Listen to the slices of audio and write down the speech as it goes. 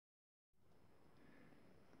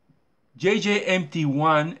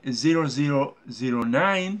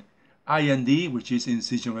JJMT10009, IND, which is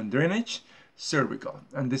incision and drainage, cervical.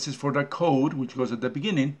 And this is for the code, which goes at the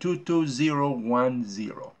beginning,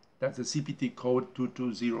 22010. That's the CPT code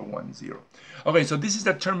 22010. Okay, so this is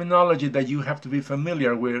the terminology that you have to be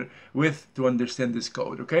familiar with to understand this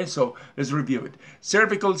code. Okay, so let's review it.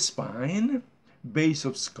 Cervical spine, base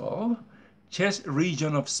of skull, chest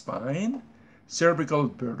region of spine, cervical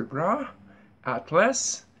vertebra,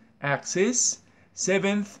 atlas, axis,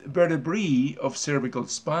 seventh vertebrae of cervical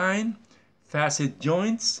spine, facet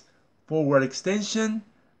joints, forward extension,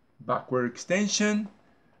 backward extension,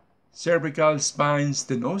 cervical spine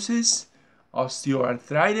stenosis,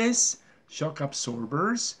 osteoarthritis, shock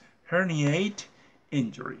absorbers, herniate,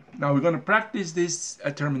 injury. Now we're going to practice this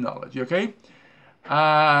terminology, okay?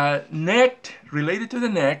 Neck, related to the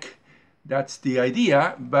neck, that's the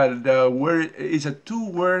idea, but the word is a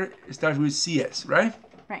two-word, it starts with CS, right?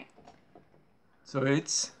 Right. So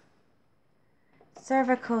it's?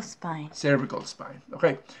 Cervical spine. Cervical spine,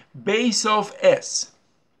 okay. Base of S.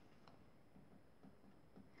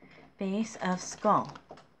 Base of skull.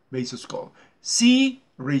 Base of skull. C,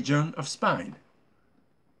 region of spine.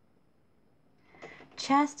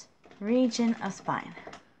 Chest, region of spine.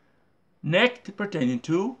 Neck pertaining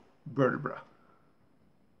to vertebra.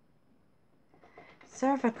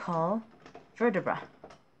 Cervical vertebra.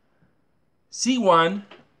 C1,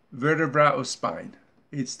 vertebra of spine.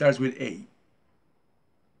 It starts with A.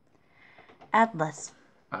 Atlas.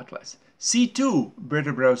 Atlas. C2,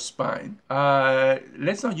 vertebra of spine.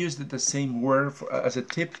 Let's not use the same word as a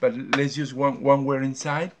tip, but let's use one word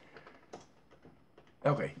inside.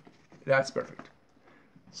 Okay, that's perfect.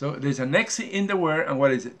 So there's an X in the word, and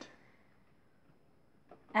what is it?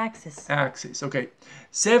 Axis. Axis, okay.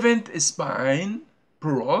 Seventh spine,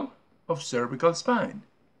 plural, of cervical spine.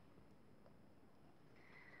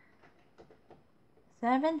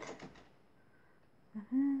 Seventh.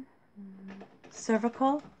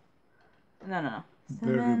 Cervical. No.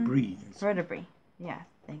 Vertebrae. Vertebrae. Yeah,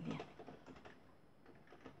 thank you.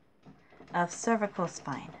 Of cervical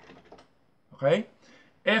spine. Okay.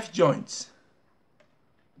 F joints.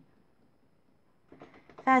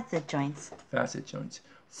 Facet joints. Facet joints.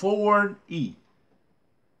 Forward E.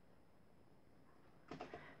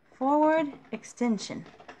 Forward extension.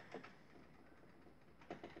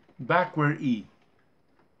 Backward E.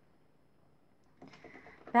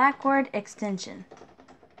 Backward extension.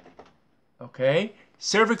 Okay.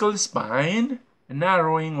 Cervical spine,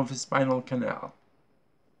 narrowing of the spinal canal.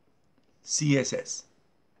 CSS.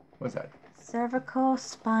 What's that? Cervical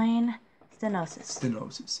spine stenosis.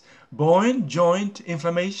 Stenosis. Bone joint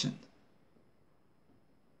inflammation.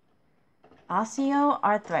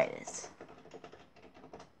 Osteoarthritis.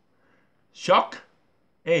 Shock,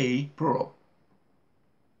 A, plural.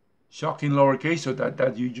 Shock in lowercase, so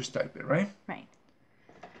that you just type it, right? Right.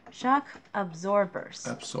 Shock absorbers.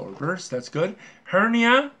 Absorbers, that's good.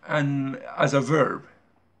 Hernia, and as a verb.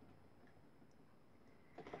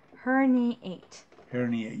 Herniate.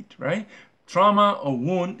 Herniate, right? Trauma or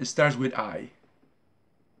wound starts with I.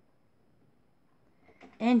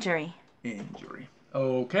 Injury. Injury.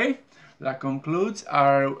 Okay, that concludes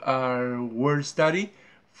our word study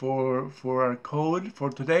for our code for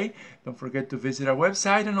today. Don't forget to visit our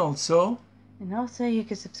website, and also you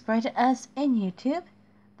can subscribe to us in YouTube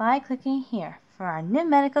by clicking here for our new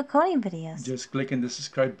medical coding videos. just click on the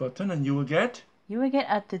subscribe button and you will get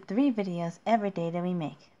up to 3 videos every day that we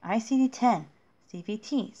make. ICD-10,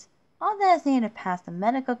 CPTs, all that is needed to pass the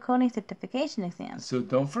medical coding certification exams. So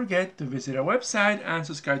don't forget to visit our website and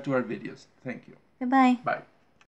subscribe to our videos. Thank you. Goodbye. Bye.